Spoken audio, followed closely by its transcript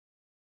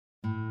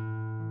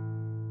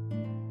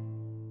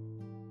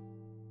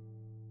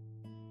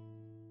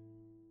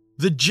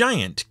The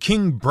giant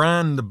King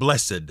Bran the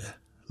Blessed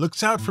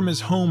looks out from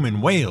his home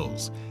in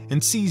Wales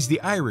and sees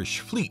the Irish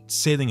fleet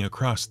sailing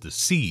across the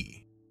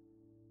sea.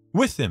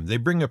 With them they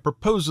bring a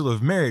proposal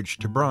of marriage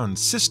to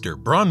Bran's sister,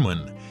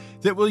 Bronwyn,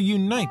 that will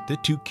unite the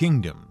two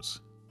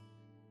kingdoms.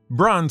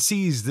 Bran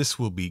sees this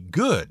will be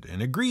good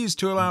and agrees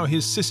to allow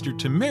his sister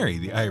to marry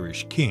the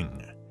Irish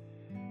king.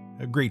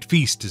 A great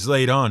feast is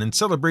laid on and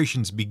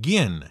celebrations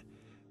begin,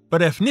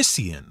 but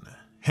Efnisien,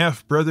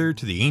 half-brother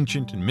to the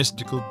ancient and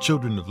mystical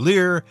children of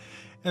Lir,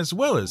 as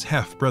well as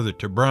half-brother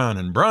to Bran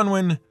and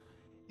Bronwyn,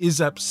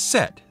 is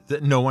upset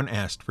that no one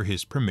asked for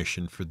his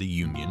permission for the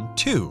union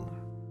too.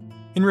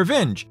 In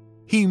revenge,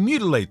 he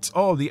mutilates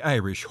all the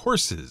Irish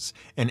horses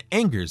and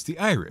angers the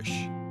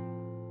Irish.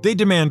 They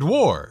demand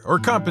war or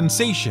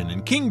compensation,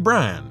 and King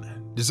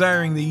Bran,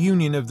 desiring the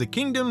union of the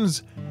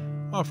kingdoms,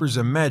 offers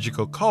a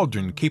magical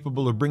cauldron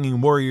capable of bringing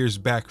warriors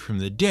back from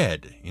the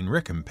dead in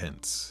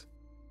recompense.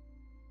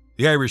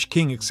 The Irish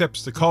king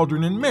accepts the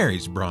cauldron and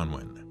marries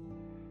Bronwyn.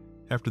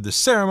 After the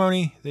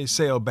ceremony, they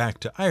sail back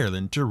to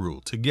Ireland to rule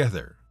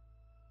together.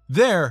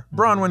 There,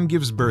 Bronwyn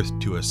gives birth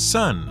to a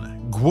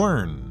son,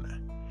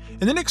 Gwern,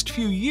 and the next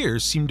few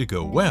years seem to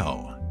go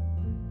well.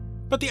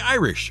 But the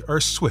Irish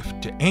are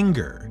swift to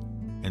anger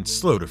and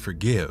slow to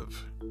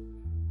forgive.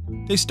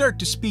 They start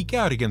to speak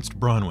out against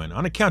Bronwyn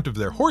on account of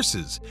their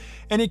horses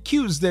and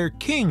accuse their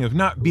king of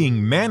not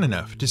being man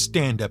enough to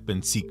stand up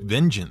and seek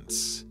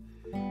vengeance.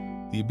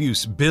 The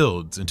abuse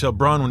builds until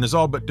Bronwyn is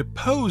all but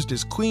deposed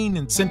as queen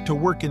and sent to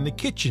work in the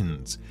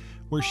kitchens,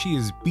 where she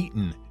is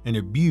beaten and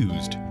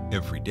abused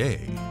every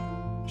day.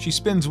 She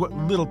spends what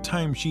little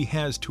time she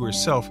has to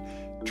herself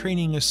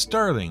training a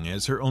starling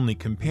as her only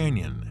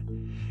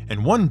companion,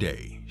 and one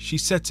day she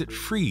sets it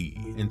free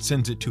and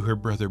sends it to her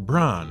brother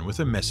Bran with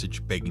a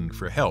message begging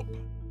for help.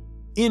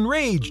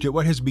 Enraged at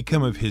what has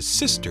become of his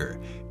sister,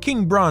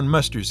 King Bran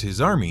musters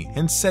his army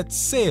and sets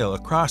sail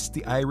across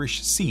the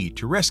Irish Sea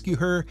to rescue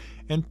her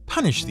and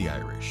punish the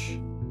Irish.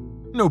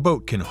 No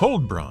boat can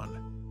hold Bran,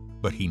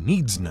 but he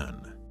needs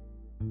none.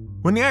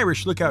 When the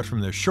Irish look out from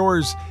their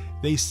shores,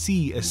 they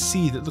see a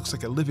sea that looks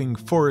like a living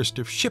forest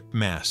of ship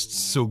masts,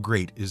 so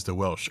great is the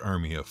Welsh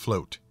army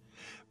afloat.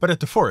 But at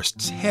the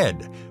forest's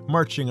head,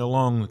 marching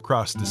along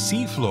across the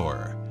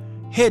seafloor,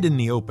 head in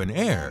the open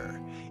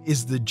air,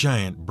 is the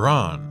giant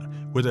Bran,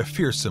 with a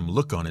fearsome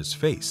look on his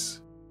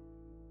face.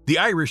 The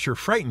Irish are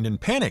frightened and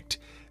panicked.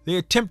 They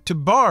attempt to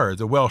bar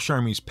the Welsh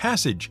army's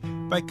passage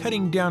by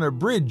cutting down a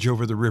bridge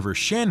over the River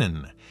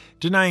Shannon,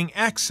 denying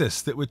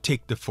access that would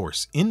take the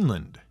force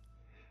inland.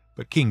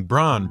 But King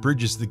Bran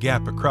bridges the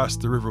gap across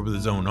the river with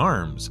his own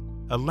arms,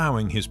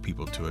 allowing his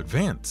people to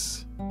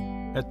advance.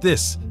 At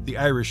this, the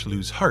Irish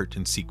lose heart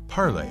and seek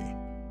parley.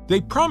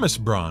 They promise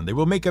Bran they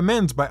will make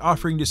amends by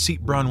offering to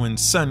seat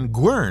Bronwyn's son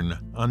Gwern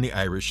on the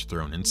Irish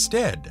throne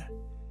instead.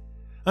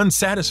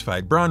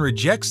 Unsatisfied, Bran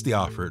rejects the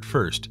offer at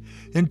first,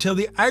 until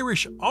the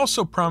Irish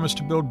also promise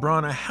to build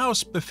Bran a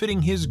house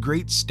befitting his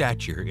great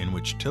stature in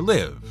which to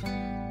live.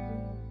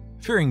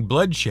 Fearing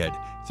bloodshed,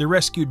 the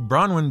rescued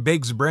Bronwyn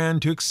begs Bran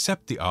to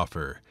accept the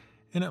offer,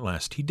 and at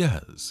last he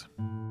does.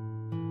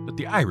 But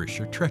the Irish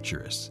are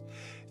treacherous.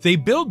 They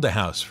build the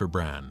house for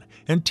Bran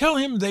and tell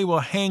him they will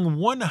hang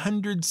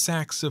 100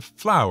 sacks of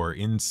flour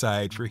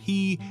inside for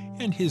he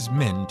and his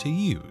men to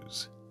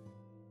use.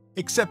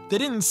 Except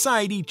that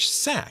inside each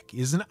sack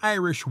is an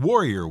Irish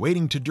warrior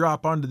waiting to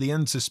drop onto the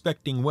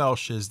unsuspecting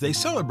Welsh as they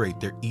celebrate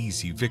their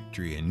easy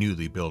victory in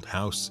newly built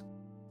house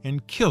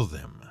and kill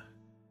them.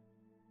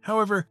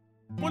 However,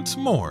 once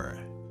more,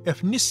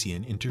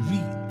 Efnisien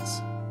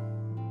intervenes.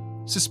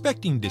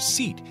 Suspecting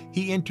deceit,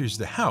 he enters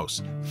the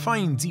house,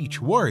 finds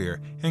each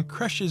warrior, and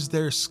crushes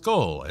their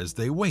skull as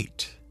they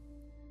wait.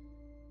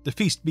 The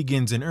feast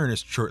begins in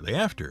earnest shortly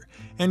after,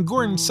 and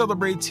Gwern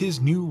celebrates his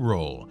new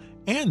role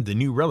and the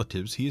new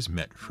relatives he has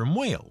met from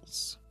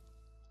Wales.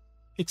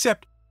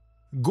 Except,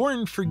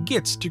 Gwern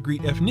forgets to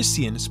greet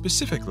Efnisien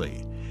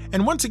specifically,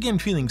 and once again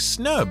feeling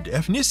snubbed,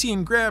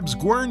 Efnisien grabs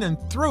Gwern and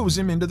throws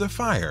him into the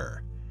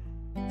fire.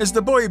 As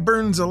the boy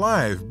burns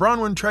alive,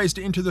 Bronwyn tries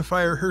to enter the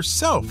fire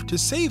herself to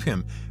save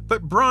him,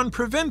 but Bran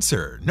prevents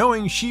her,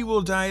 knowing she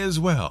will die as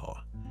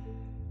well.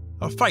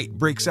 A fight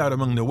breaks out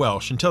among the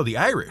Welsh until the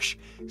Irish,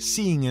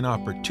 seeing an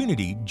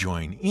opportunity,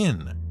 join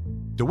in.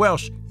 The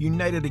Welsh,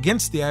 united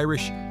against the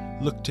Irish,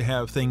 look to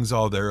have things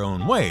all their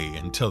own way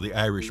until the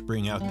Irish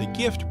bring out the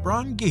gift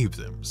Bran gave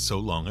them so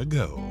long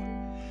ago,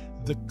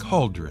 the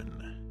cauldron.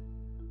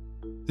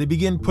 They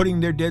begin putting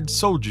their dead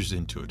soldiers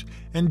into it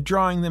and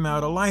drawing them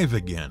out alive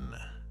again.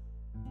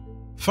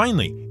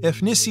 Finally,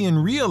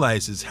 Efnisien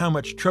realizes how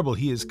much trouble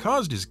he has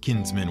caused his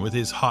kinsmen with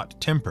his hot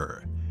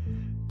temper.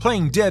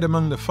 Playing dead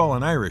among the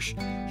fallen Irish,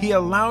 he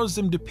allows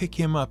them to pick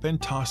him up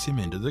and toss him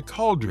into the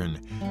cauldron,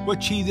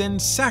 which he then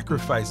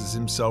sacrifices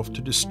himself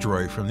to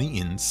destroy from the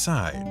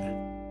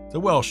inside. The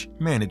Welsh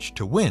manage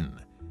to win,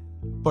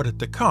 but at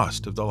the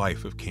cost of the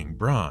life of King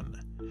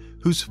Bran,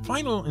 whose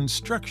final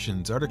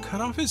instructions are to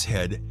cut off his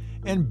head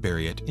and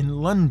bury it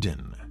in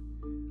London,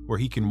 where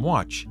he can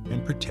watch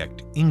and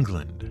protect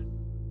England.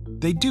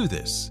 They do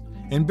this,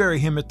 and bury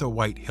him at the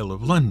White Hill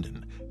of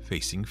London,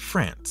 facing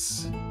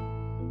France.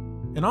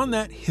 And on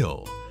that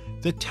hill,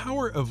 the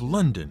Tower of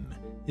London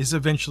is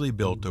eventually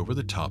built over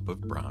the top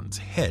of Bronze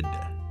Head.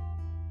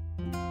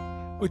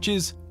 Which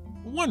is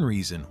one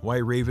reason why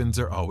ravens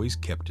are always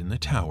kept in the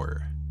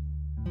tower,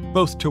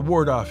 both to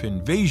ward off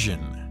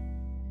invasion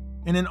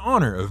and in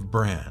honor of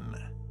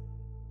Bran,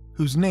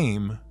 whose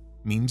name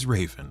means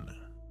raven.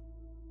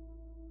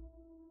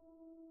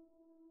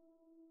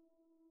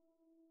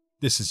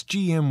 This is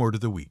GM Word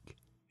of the Week,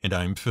 and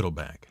I'm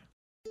Fiddleback.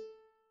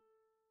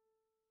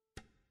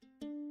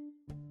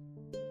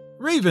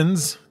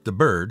 Ravens, the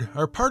bird,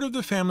 are part of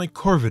the family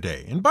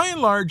Corvidae, and by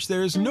and large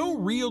there is no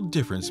real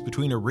difference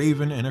between a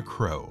raven and a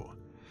crow.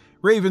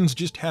 Ravens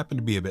just happen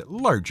to be a bit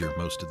larger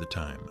most of the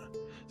time,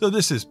 though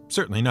this is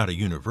certainly not a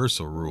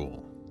universal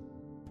rule.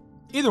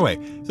 Either way,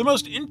 the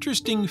most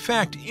interesting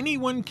fact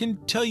anyone can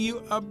tell you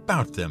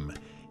about them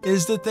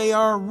is that they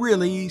are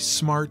really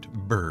smart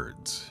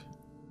birds.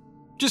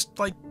 Just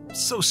like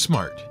so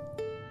smart.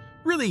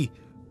 Really,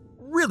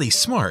 really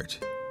smart.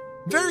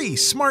 Very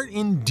smart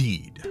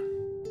indeed.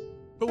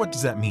 But what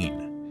does that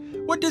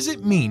mean? What does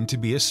it mean to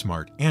be a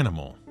smart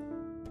animal?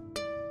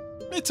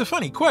 It's a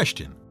funny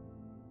question.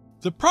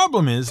 The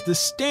problem is the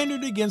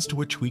standard against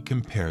which we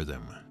compare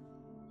them,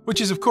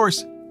 which is, of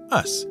course,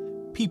 us,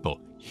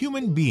 people,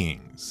 human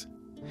beings.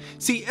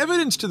 See,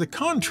 evidence to the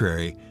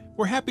contrary,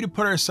 we're happy to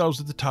put ourselves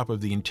at the top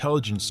of the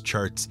intelligence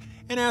charts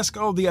and ask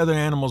all the other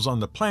animals on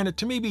the planet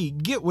to maybe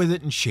get with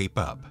it and shape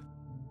up.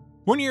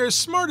 When you're as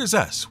smart as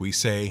us, we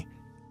say,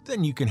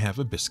 then you can have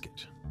a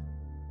biscuit.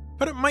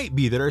 But it might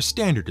be that our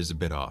standard is a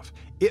bit off.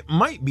 It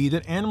might be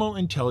that animal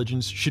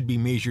intelligence should be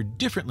measured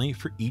differently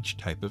for each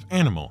type of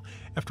animal.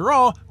 After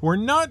all, we're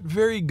not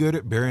very good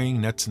at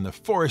burying nuts in the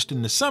forest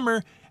in the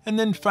summer and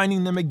then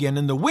finding them again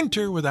in the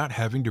winter without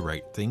having to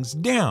write things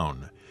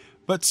down.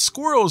 But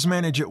squirrels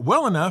manage it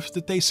well enough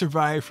that they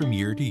survive from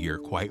year to year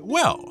quite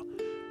well.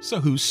 So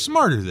who's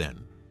smarter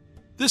then?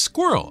 The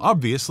squirrel,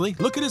 obviously.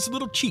 Look at his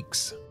little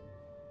cheeks.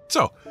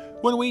 So,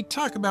 when we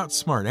talk about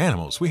smart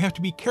animals, we have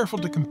to be careful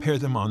to compare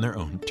them on their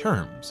own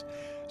terms.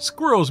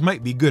 Squirrels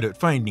might be good at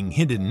finding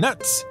hidden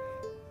nuts,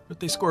 but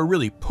they score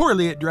really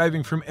poorly at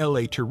driving from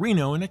LA to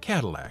Reno in a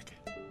Cadillac.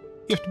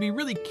 You have to be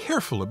really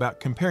careful about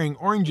comparing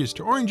oranges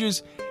to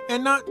oranges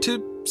and not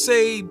to,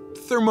 say,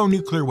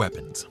 thermonuclear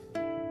weapons.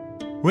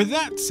 With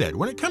that said,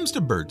 when it comes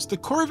to birds, the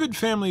corvid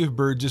family of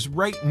birds is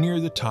right near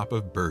the top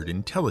of bird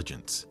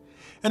intelligence.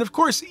 And of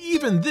course,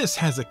 even this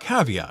has a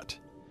caveat.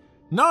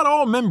 Not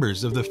all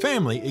members of the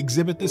family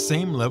exhibit the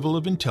same level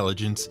of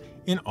intelligence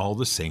in all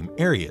the same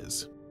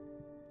areas.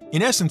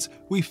 In essence,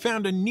 we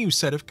found a new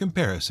set of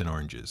comparison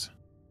oranges.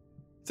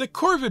 The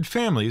corvid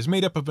family is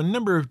made up of a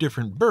number of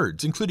different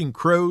birds, including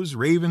crows,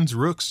 ravens,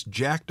 rooks,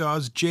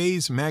 jackdaws,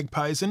 jays,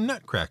 magpies, and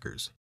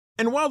nutcrackers.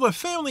 And while the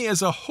family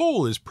as a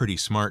whole is pretty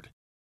smart,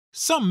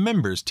 some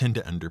members tend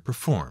to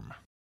underperform.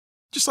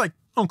 Just like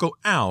Uncle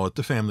Al at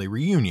the family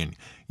reunion.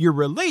 You're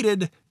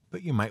related,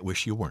 but you might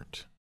wish you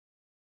weren't.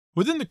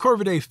 Within the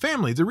Corvidae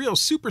family, the real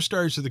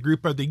superstars of the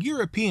group are the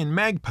European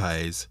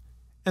magpies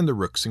and the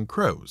rooks and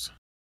crows.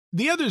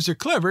 The others are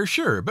clever,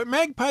 sure, but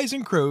magpies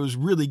and crows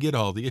really get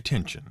all the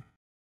attention.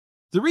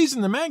 The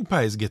reason the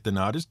magpies get the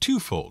nod is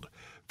twofold.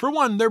 For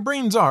one, their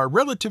brains are,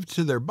 relative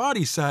to their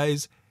body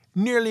size,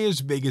 nearly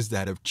as big as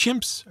that of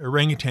chimps,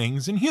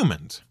 orangutans, and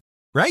humans.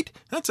 Right?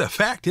 That's a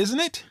fact, isn't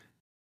it?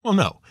 Well,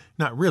 no,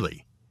 not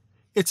really.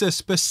 It's a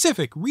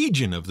specific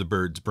region of the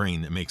bird's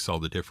brain that makes all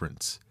the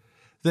difference.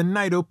 The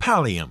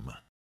nidopallium.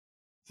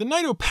 The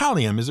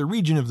nidopallium is a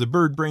region of the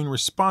bird brain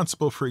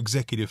responsible for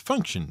executive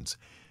functions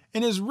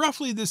and is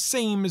roughly the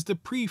same as the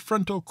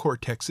prefrontal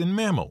cortex in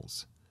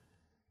mammals.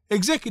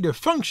 Executive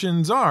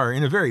functions are,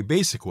 in a very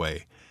basic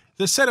way,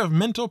 the set of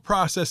mental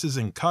processes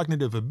and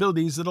cognitive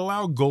abilities that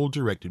allow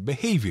goal-directed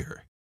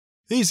behavior.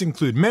 These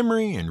include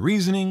memory and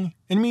reasoning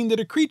and mean that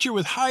a creature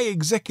with high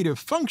executive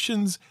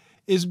functions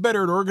is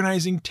better at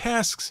organizing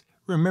tasks,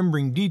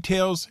 remembering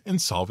details,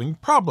 and solving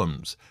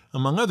problems,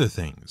 among other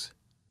things.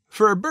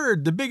 For a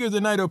bird, the bigger the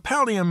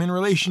nidopallium in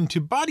relation to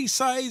body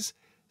size,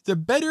 the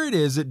better it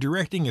is at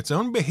directing its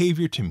own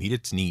behavior to meet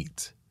its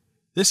needs.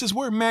 This is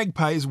where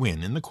magpies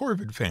win in the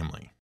corvid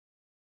family.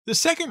 The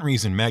second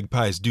reason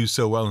magpies do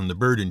so well in the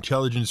bird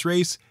intelligence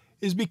race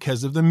is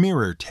because of the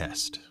mirror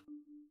test.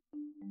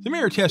 The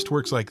mirror test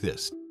works like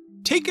this.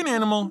 Take an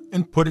animal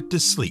and put it to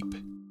sleep.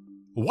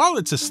 While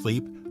it's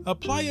asleep,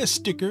 apply a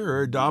sticker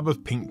or a daub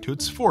of paint to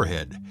its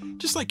forehead,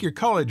 just like your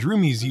college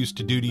roomies used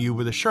to do to you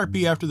with a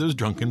Sharpie after those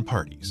drunken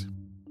parties.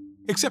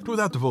 Except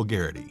without the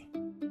vulgarity.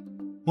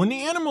 When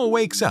the animal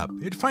wakes up,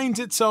 it finds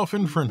itself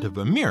in front of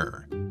a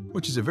mirror,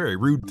 which is a very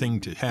rude thing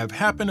to have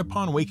happen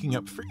upon waking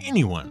up for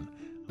anyone,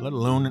 let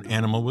alone an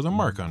animal with a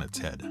mark on its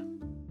head.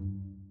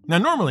 Now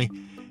normally,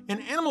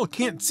 an animal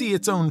can't see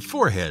its own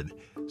forehead,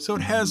 so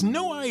it has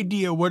no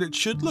idea what it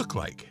should look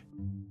like.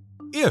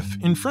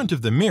 If, in front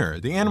of the mirror,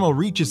 the animal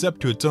reaches up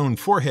to its own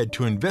forehead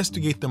to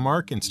investigate the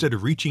mark instead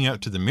of reaching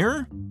out to the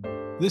mirror,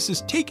 this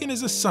is taken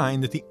as a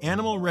sign that the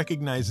animal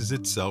recognizes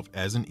itself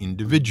as an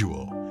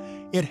individual.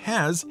 it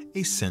has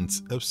a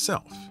sense of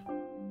self.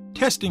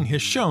 Testing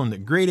has shown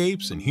that great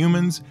apes and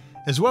humans,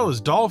 as well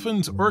as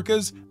dolphins,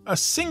 orcas, a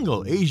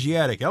single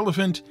Asiatic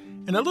elephant,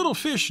 and a little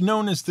fish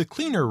known as the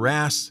cleaner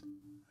wrasse,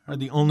 are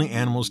the only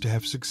animals to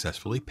have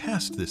successfully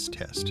passed this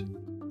test,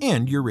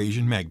 and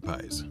Eurasian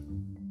magpies,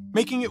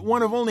 making it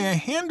one of only a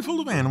handful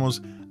of animals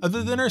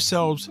other than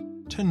ourselves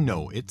to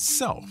know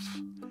itself,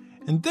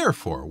 and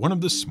therefore one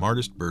of the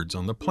smartest birds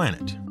on the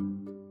planet.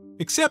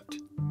 Except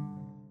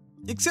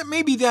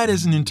maybe that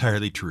isn't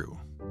entirely true.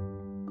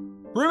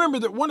 Remember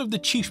that one of the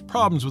chief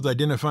problems with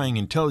identifying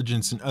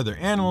intelligence in other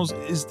animals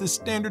is the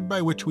standard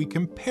by which we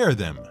compare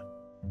them.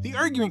 The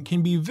argument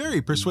can be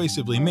very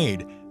persuasively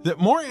made that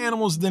more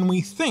animals than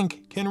we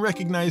think can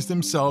recognize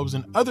themselves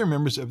and other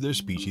members of their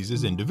species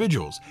as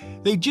individuals.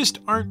 They just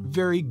aren't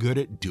very good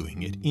at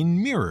doing it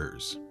in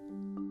mirrors.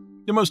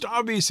 The most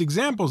obvious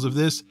examples of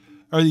this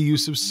are the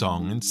use of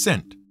song and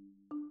scent.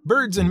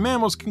 Birds and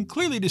mammals can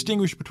clearly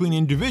distinguish between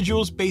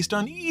individuals based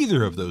on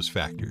either of those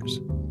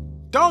factors.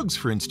 Dogs,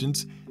 for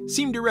instance,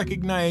 seem to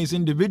recognize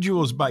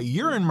individuals by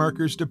urine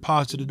markers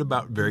deposited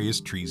about various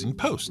trees and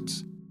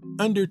posts.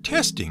 Under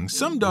testing,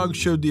 some dogs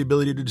showed the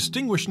ability to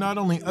distinguish not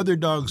only other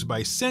dogs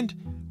by scent,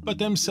 but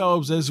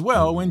themselves as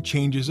well when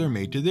changes are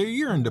made to their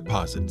urine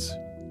deposits.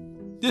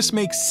 This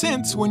makes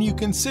sense when you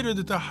consider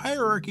that the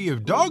hierarchy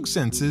of dog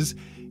senses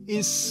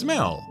is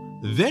smell,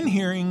 then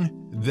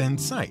hearing, then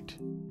sight.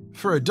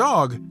 For a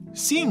dog,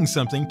 seeing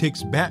something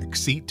takes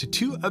backseat to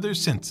two other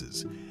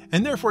senses,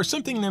 and therefore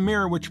something in a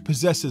mirror which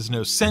possesses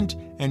no scent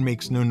and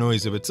makes no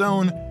noise of its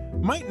own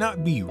might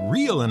not be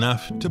real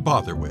enough to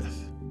bother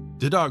with.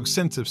 The dog's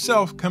sense of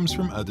self comes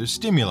from other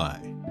stimuli,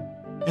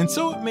 and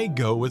so it may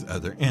go with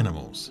other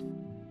animals.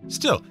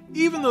 Still,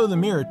 even though the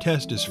mirror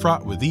test is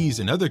fraught with these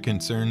and other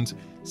concerns,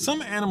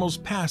 some animals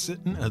pass it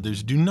and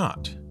others do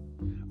not.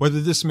 Whether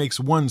this makes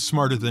one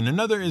smarter than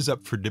another is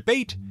up for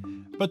debate,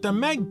 but the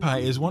magpie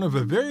is one of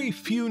a very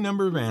few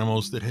number of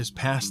animals that has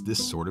passed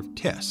this sort of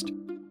test.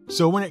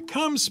 So when it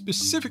comes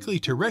specifically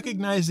to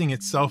recognizing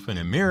itself in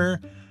a mirror,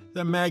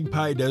 the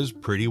magpie does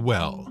pretty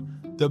well,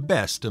 the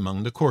best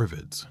among the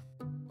corvids.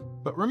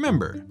 But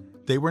remember,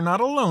 they were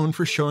not alone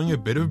for showing a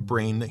bit of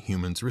brain that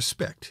humans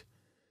respect.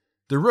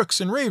 The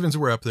rooks and ravens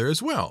were up there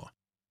as well,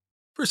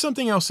 for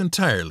something else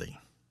entirely: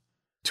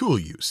 tool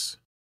use.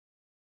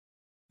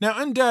 Now,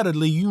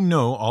 undoubtedly, you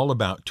know all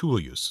about tool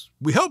use.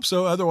 We hope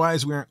so,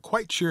 otherwise we aren't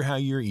quite sure how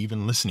you're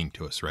even listening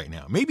to us right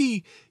now.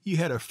 Maybe you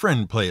had a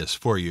friend play us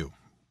for you.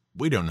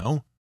 We don't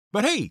know.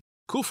 But hey,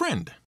 cool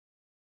friend.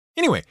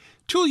 Anyway,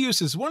 tool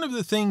use is one of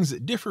the things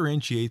that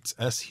differentiates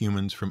us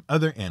humans from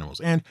other animals,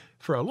 and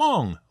for a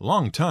long,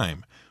 long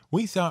time,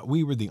 we thought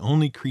we were the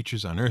only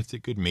creatures on Earth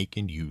that could make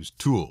and use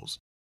tools.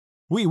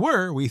 We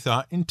were, we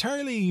thought,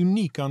 entirely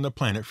unique on the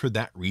planet for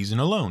that reason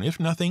alone, if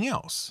nothing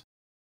else.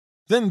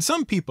 Then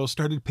some people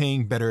started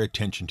paying better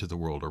attention to the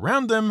world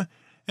around them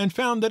and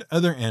found that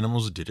other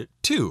animals did it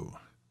too.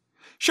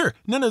 Sure,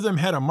 none of them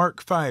had a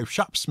Mark V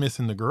shopsmith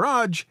in the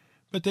garage,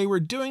 but they were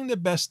doing the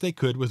best they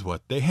could with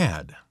what they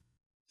had.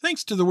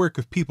 Thanks to the work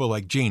of people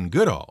like Jane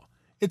Goodall,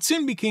 it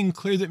soon became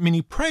clear that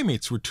many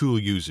primates were tool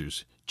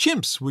users.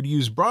 Chimps would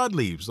use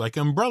broadleaves like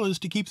umbrellas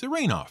to keep the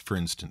rain off, for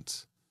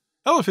instance.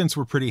 Elephants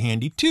were pretty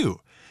handy too.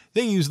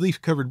 They used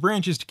leaf-covered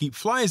branches to keep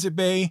flies at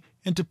bay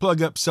and to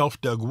plug up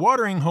self-dug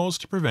watering holes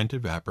to prevent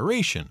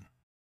evaporation.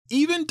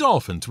 Even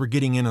dolphins were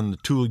getting in on the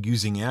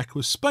tool-using act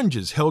with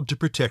sponges held to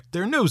protect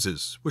their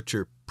noses, which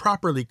are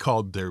properly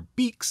called their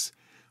beaks,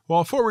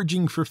 while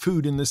foraging for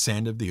food in the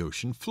sand of the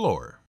ocean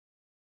floor.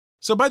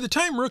 So by the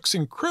time rooks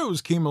and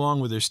crows came along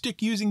with their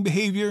stick-using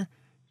behavior,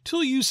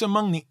 tool use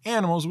among the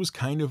animals was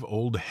kind of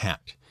old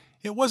hat.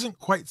 It wasn't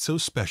quite so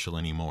special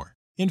anymore.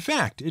 In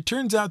fact, it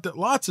turns out that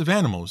lots of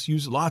animals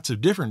use lots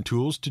of different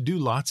tools to do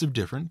lots of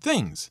different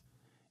things.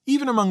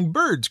 Even among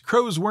birds,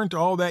 crows weren't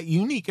all that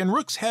unique, and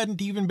rooks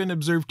hadn't even been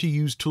observed to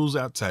use tools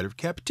outside of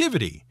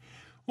captivity.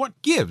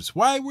 What gives?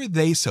 Why were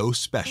they so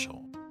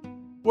special?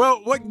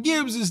 Well, what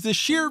gives is the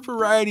sheer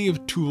variety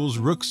of tools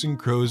rooks and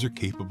crows are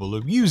capable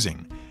of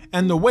using,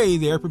 and the way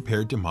they are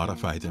prepared to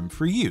modify them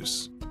for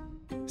use.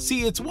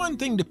 See, it's one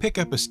thing to pick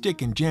up a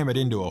stick and jam it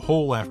into a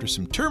hole after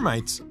some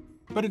termites,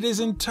 but it is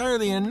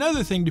entirely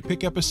another thing to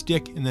pick up a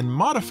stick and then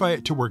modify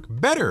it to work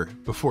better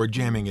before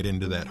jamming it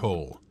into that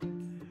hole.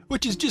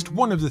 Which is just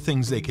one of the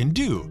things they can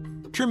do,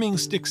 trimming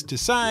sticks to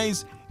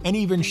size and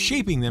even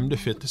shaping them to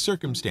fit the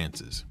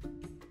circumstances.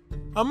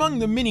 Among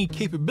the many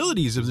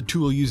capabilities of the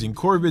tool-using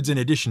corvids in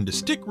addition to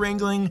stick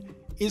wrangling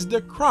is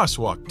the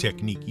crosswalk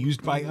technique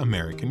used by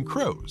American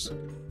crows.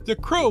 The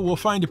crow will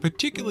find a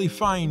particularly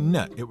fine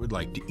nut it would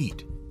like to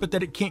eat, but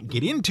that it can't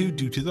get into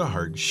due to the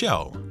hard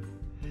shell.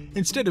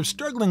 Instead of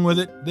struggling with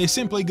it, they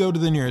simply go to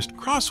the nearest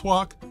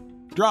crosswalk,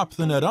 drop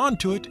the nut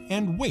onto it,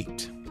 and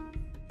wait.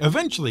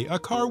 Eventually, a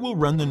car will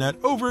run the nut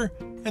over,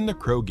 and the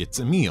crow gets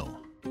a meal.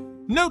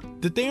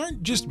 Note that they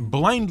aren't just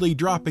blindly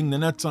dropping the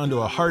nuts onto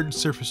a hard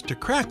surface to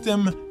crack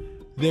them,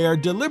 they are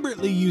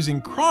deliberately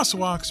using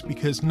crosswalks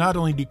because not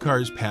only do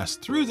cars pass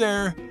through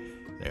there,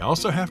 they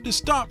also have to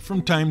stop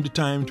from time to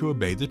time to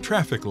obey the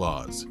traffic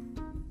laws.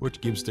 which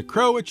gives the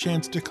crow a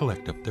chance to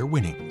collect up their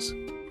winnings.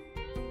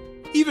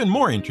 Even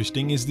more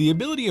interesting is the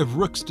ability of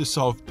rooks to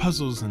solve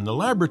puzzles in the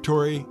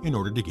laboratory in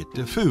order to get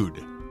to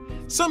food.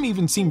 Some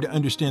even seem to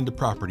understand the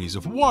properties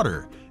of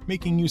water,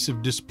 making use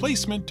of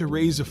displacement to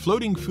raise a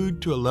floating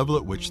food to a level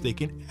at which they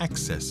can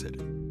access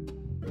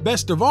it.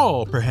 Best of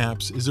all,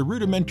 perhaps, is a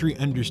rudimentary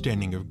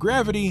understanding of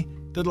gravity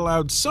that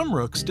allowed some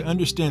rooks to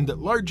understand that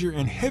larger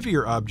and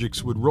heavier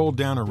objects would roll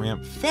down a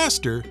ramp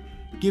faster,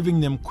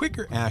 giving them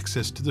quicker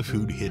access to the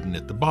food hidden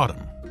at the bottom.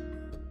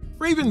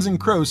 Ravens and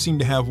crows seem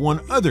to have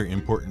one other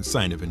important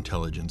sign of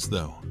intelligence,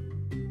 though: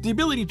 the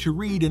ability to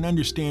read and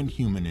understand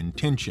human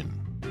intention.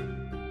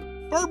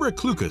 Barbara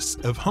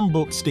Klukas of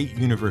Humboldt State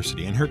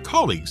University and her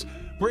colleagues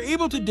were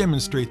able to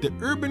demonstrate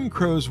that urban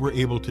crows were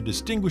able to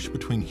distinguish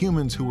between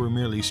humans who were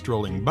merely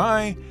strolling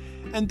by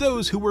and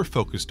those who were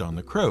focused on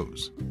the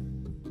crows.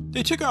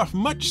 They took off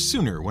much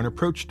sooner when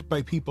approached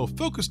by people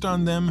focused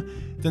on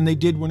them than they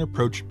did when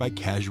approached by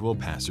casual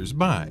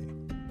passers-by.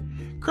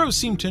 Crows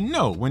seem to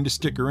know when to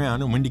stick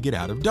around and when to get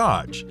out of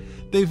dodge.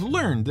 They've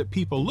learned that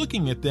people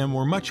looking at them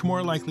were much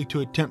more likely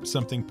to attempt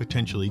something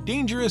potentially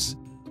dangerous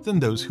than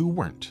those who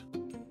weren't.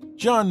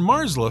 John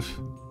Marsloff,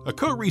 a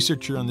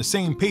co-researcher on the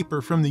same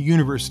paper from the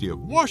University of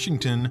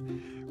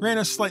Washington, ran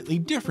a slightly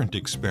different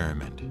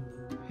experiment.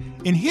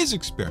 In his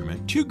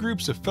experiment, two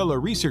groups of fellow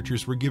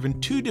researchers were given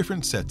two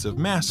different sets of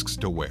masks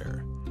to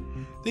wear.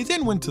 They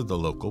then went to the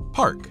local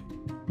park.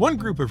 One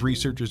group of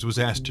researchers was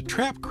asked to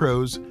trap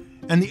crows,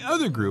 and the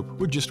other group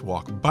would just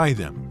walk by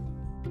them.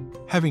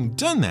 Having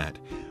done that,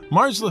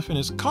 Marsloff and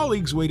his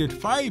colleagues waited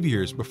 5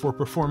 years before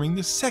performing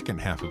the second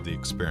half of the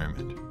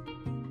experiment.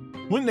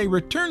 When they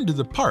returned to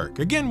the park,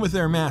 again with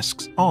their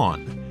masks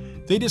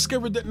on, they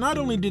discovered that not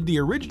only did the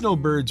original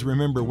birds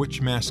remember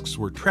which masks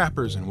were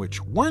trappers and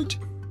which weren't,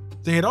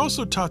 they had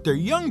also taught their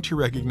young to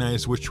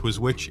recognize which was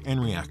which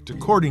and react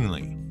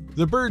accordingly.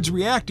 The birds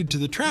reacted to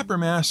the trapper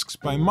masks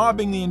by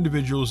mobbing the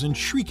individuals and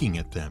shrieking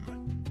at them.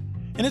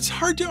 And it's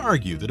hard to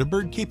argue that a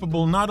bird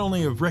capable not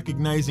only of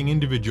recognizing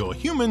individual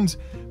humans,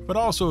 but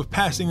also of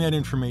passing that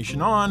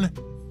information on,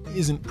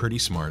 isn't pretty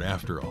smart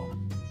after all.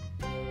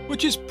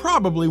 Which is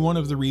probably one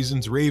of the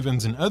reasons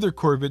ravens and other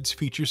corvids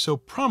feature so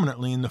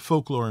prominently in the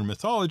folklore and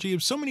mythology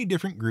of so many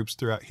different groups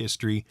throughout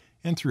history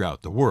and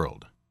throughout the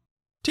world.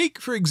 Take,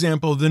 for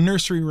example, the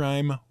nursery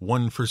rhyme,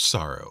 One for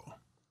Sorrow.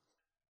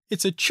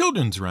 It's a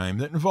children's rhyme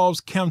that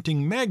involves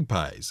counting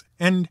magpies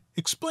and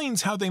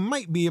explains how they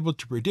might be able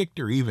to predict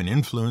or even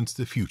influence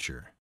the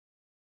future.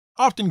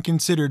 Often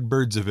considered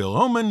birds of ill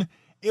omen,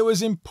 it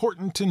was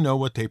important to know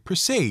what they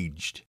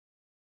presaged.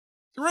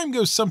 The rhyme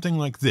goes something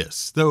like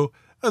this, though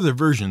other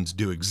versions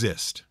do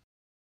exist.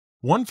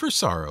 1 for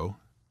sorrow,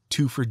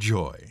 2 for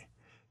joy,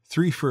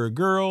 3 for a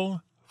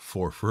girl,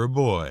 4 for a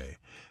boy,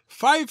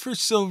 5 for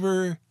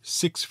silver,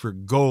 6 for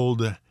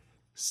gold,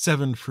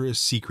 7 for a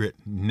secret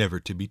never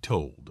to be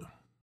told.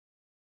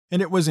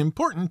 And it was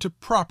important to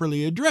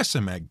properly address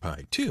a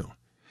magpie, too.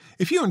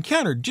 If you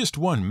encountered just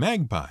one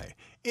magpie,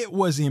 it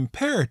was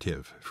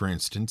imperative, for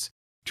instance,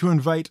 to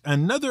invite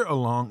another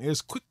along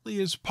as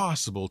quickly as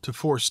possible to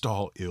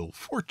forestall ill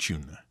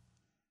fortune.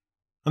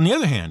 On the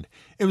other hand,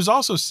 it was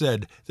also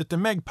said that the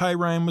magpie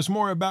rhyme was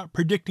more about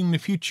predicting the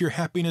future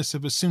happiness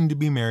of a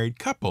soon-to-be married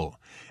couple,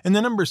 and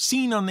the number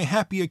seen on the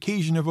happy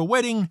occasion of a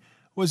wedding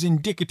was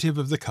indicative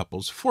of the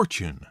couple's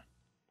fortune.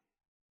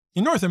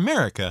 In North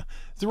America,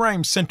 the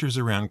rhyme centers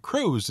around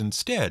crows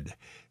instead,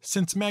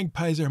 since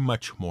magpies are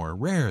much more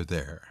rare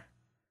there.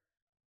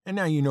 And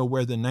now you know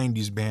where the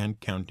 90s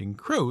band Counting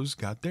Crows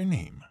got their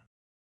name.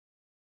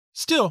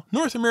 Still,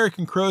 North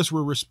American crows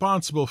were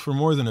responsible for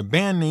more than a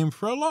band name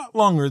for a lot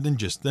longer than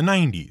just the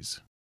 90s.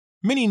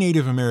 Many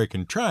Native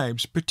American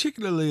tribes,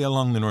 particularly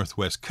along the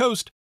Northwest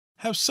coast,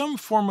 have some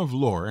form of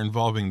lore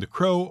involving the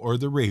crow or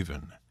the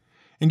raven.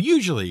 And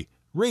usually,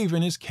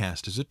 raven is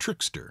cast as a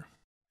trickster.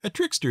 A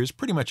trickster is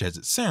pretty much as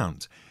it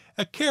sounds,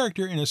 a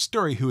character in a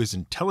story who is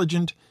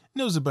intelligent,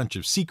 knows a bunch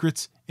of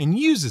secrets, and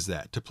uses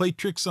that to play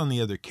tricks on the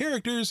other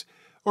characters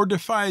or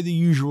defy the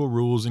usual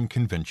rules and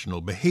conventional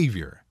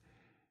behavior.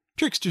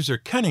 Tricksters are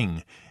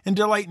cunning and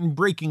delight in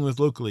breaking with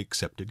locally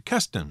accepted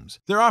customs.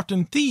 They're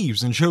often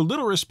thieves and show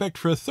little respect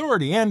for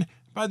authority, and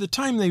by the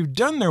time they've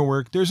done their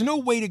work, there's no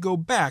way to go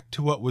back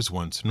to what was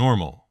once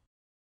normal.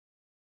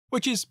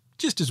 Which is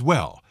just as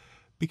well,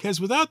 because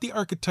without the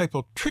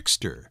archetypal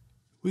trickster,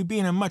 we'd be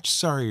in a much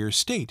sorrier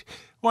state.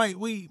 Why,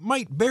 we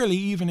might barely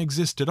even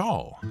exist at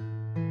all.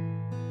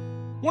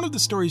 One of the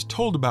stories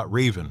told about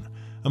Raven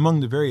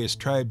among the various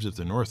tribes of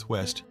the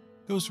Northwest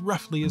goes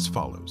roughly as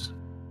follows.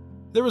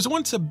 There was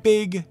once a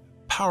big,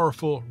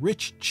 powerful,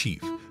 rich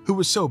chief who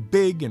was so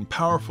big and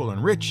powerful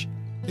and rich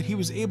that he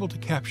was able to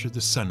capture the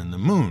sun and the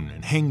moon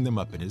and hang them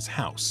up in his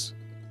house.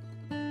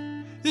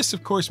 This,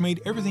 of course,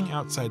 made everything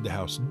outside the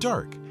house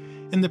dark,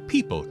 and the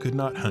people could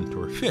not hunt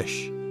or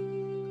fish.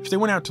 If they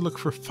went out to look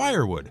for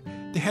firewood,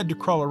 they had to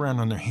crawl around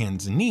on their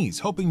hands and knees,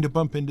 hoping to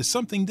bump into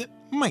something that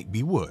might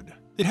be wood.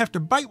 They'd have to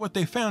bite what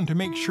they found to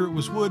make sure it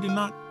was wood and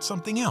not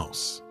something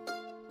else.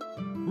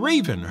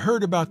 Raven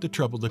heard about the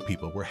trouble the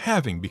people were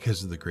having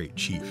because of the great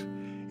chief,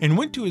 and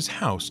went to his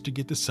house to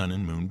get the sun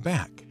and moon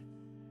back.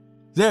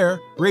 There,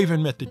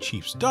 Raven met the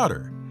chief's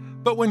daughter,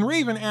 but when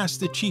Raven asked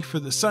the chief for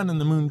the sun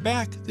and the moon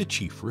back, the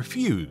chief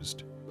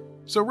refused.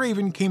 So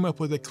Raven came up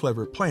with a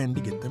clever plan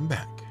to get them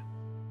back.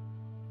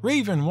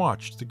 Raven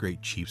watched the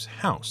great chief's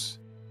house.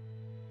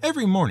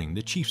 Every morning,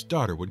 the chief's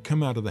daughter would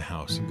come out of the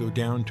house and go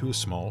down to a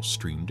small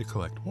stream to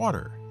collect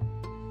water.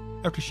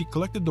 After she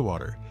collected the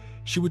water,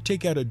 she would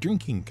take out a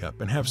drinking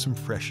cup and have some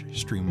fresh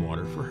stream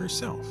water for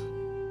herself.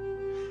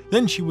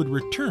 Then she would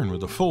return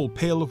with a full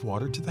pail of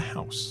water to the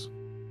house.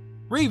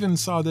 Raven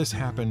saw this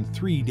happen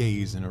 3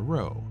 days in a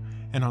row,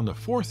 and on the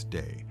 4th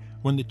day,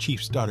 when the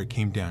chief's daughter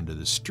came down to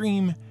the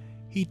stream,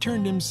 he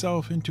turned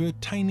himself into a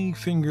tiny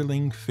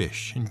fingerling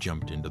fish and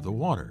jumped into the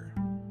water.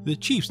 The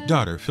chief's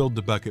daughter filled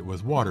the bucket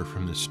with water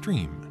from the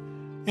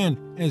stream,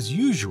 and, as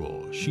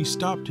usual, she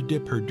stopped to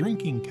dip her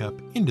drinking cup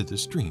into the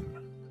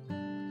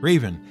stream.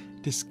 Raven,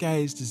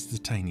 disguised as the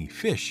tiny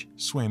fish,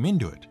 swam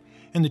into it,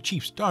 and the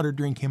chief's daughter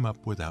drank him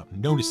up without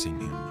noticing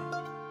him.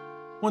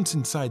 Once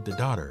inside the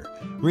daughter,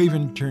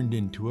 Raven turned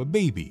into a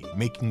baby,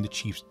 making the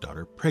chief's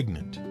daughter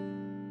pregnant.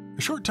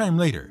 A short time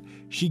later,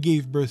 she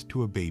gave birth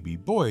to a baby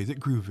boy that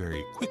grew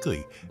very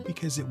quickly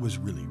because it was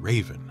really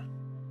Raven.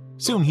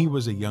 Soon he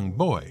was a young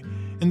boy,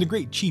 and the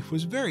great chief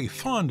was very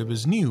fond of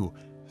his new,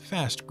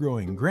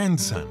 fast-growing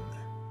grandson,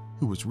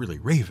 who was really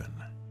Raven.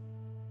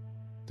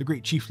 The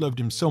great chief loved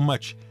him so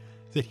much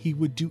that he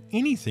would do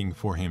anything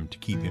for him to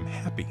keep him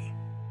happy.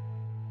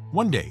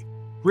 One day,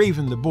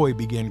 Raven the boy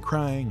began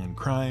crying and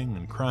crying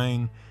and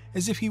crying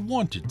as if he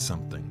wanted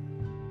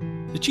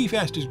something. The chief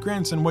asked his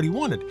grandson what he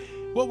wanted,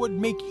 what would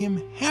make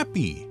him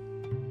happy,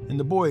 and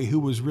the boy, who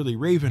was really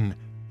Raven,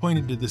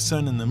 pointed to the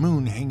sun and the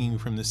moon hanging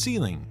from the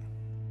ceiling.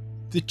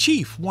 The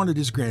chief wanted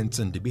his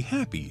grandson to be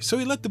happy, so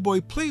he let the boy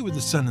play with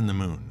the sun and the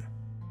moon.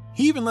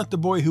 He even let the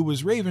boy who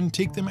was Raven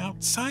take them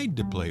outside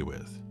to play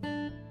with.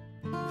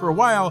 For a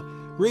while,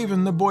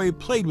 Raven the boy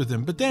played with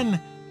him, but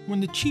then, when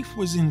the chief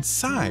was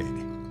inside,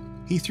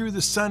 he threw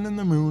the sun and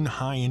the moon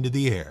high into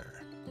the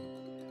air.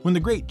 When the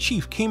great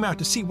chief came out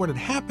to see what had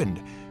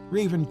happened,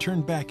 Raven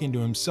turned back into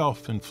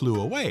himself and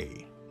flew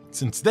away.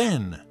 Since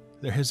then,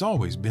 there has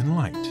always been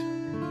light.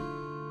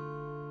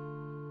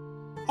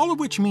 All of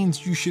which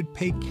means you should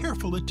pay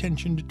careful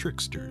attention to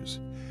Tricksters,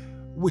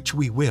 which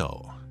we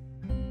will,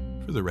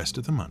 for the rest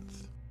of the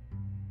month.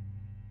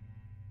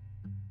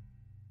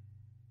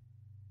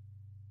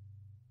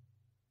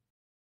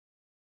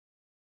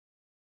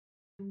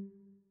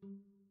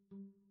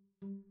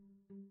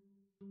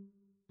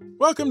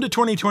 Welcome to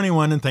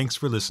 2021, and thanks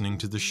for listening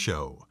to the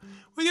show.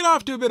 We get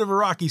off to a bit of a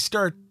rocky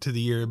start to the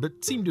year,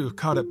 but seem to have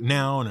caught up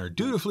now and are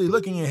dutifully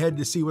looking ahead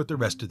to see what the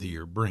rest of the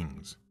year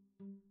brings.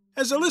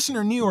 As a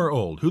listener new or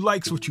old who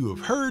likes what you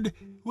have heard,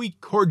 we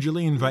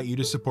cordially invite you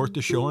to support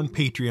the show on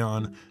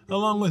Patreon,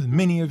 along with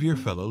many of your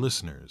fellow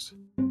listeners.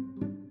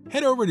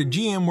 Head over to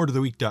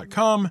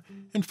gmwordoftheweek.com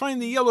and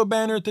find the yellow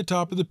banner at the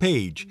top of the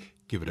page.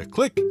 Give it a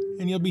click,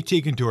 and you'll be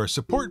taken to our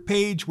support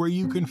page where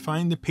you can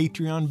find the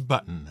Patreon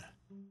button.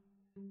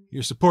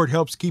 Your support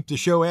helps keep the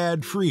show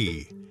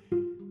ad-free,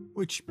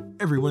 which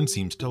everyone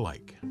seems to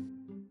like.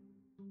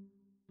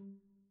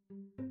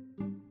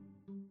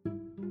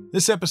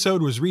 This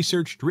episode was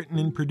researched, written,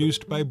 and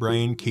produced by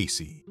Brian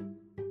Casey.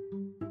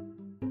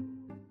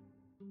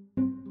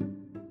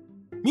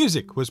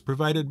 Music was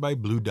provided by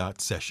Blue Dot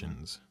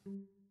Sessions.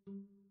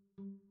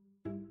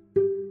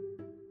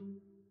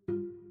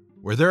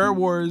 Where there are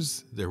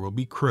wars, there will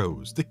be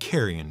crows, the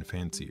carrion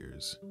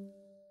fanciers.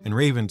 And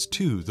ravens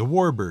too, the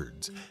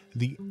warbirds,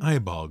 the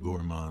eyeball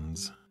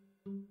gourmands.